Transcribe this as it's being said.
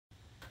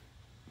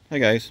Hi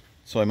guys,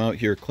 so I'm out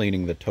here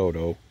cleaning the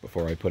Toto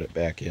before I put it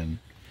back in,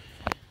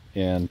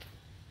 and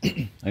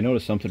I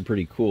noticed something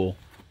pretty cool.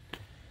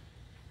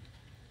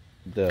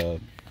 I'm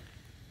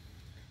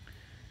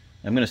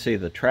going to say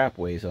the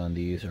trapways on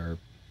these are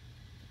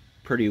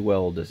pretty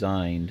well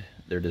designed.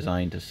 They're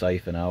designed to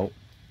siphon out,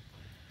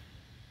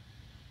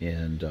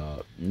 and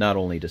not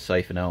only to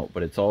siphon out,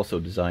 but it's also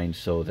designed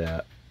so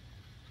that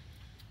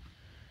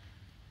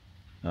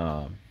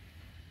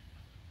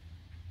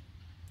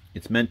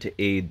it's meant to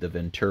aid the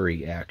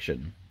Venturi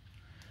action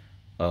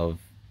of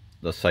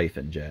the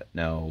siphon jet.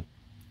 Now,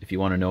 if you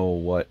want to know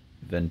what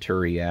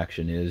Venturi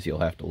action is, you'll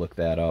have to look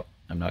that up.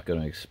 I'm not going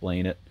to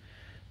explain it.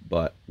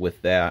 But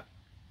with that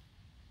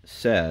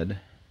said,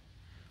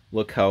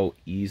 look how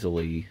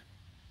easily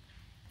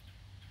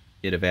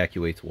it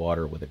evacuates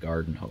water with a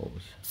garden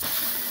hose.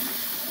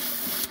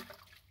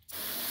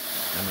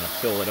 I'm going to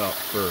fill it up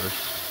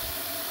first.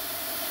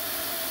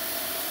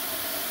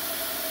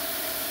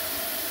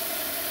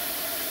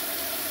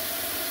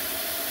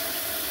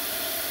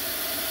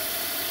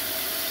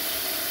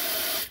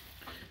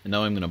 And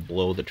now I'm going to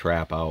blow the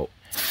trap out.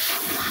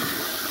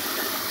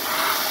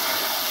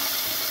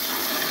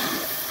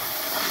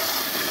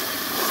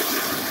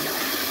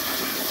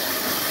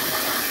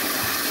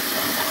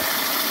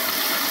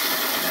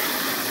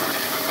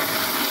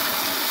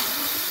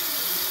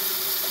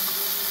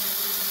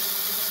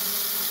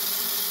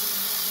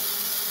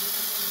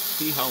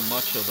 See how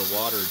much of the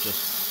water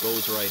just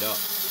goes right up,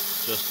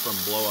 just from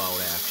blowout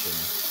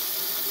action.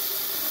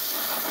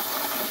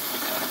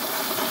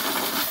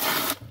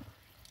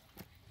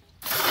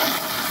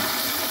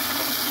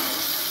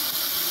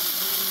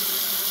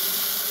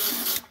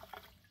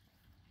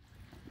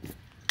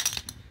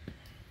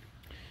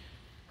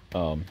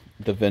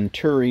 The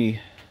Venturi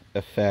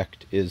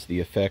effect is the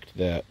effect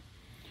that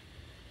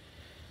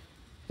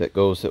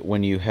goes that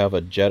when you have a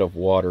jet of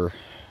water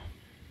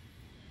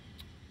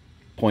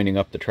pointing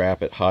up the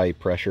trap at high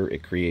pressure,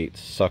 it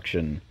creates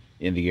suction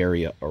in the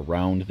area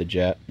around the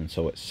jet, and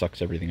so it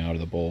sucks everything out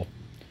of the bowl.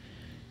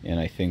 And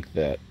I think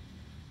that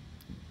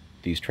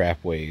these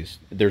trapways,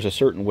 there's a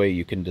certain way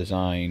you can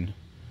design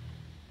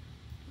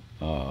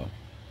a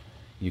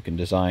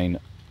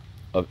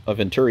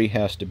Venturi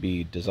has to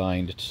be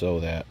designed so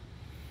that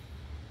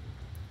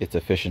it's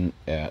efficient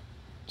at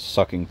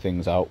sucking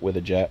things out with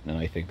a jet, and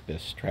I think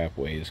this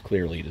trapway is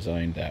clearly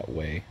designed that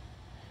way,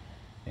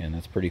 and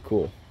that's pretty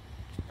cool.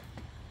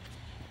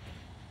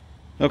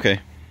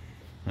 Okay,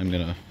 I'm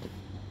gonna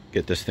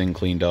get this thing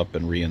cleaned up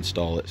and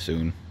reinstall it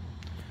soon.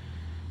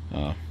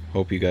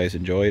 Hope you guys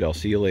enjoyed. I'll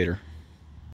see you later.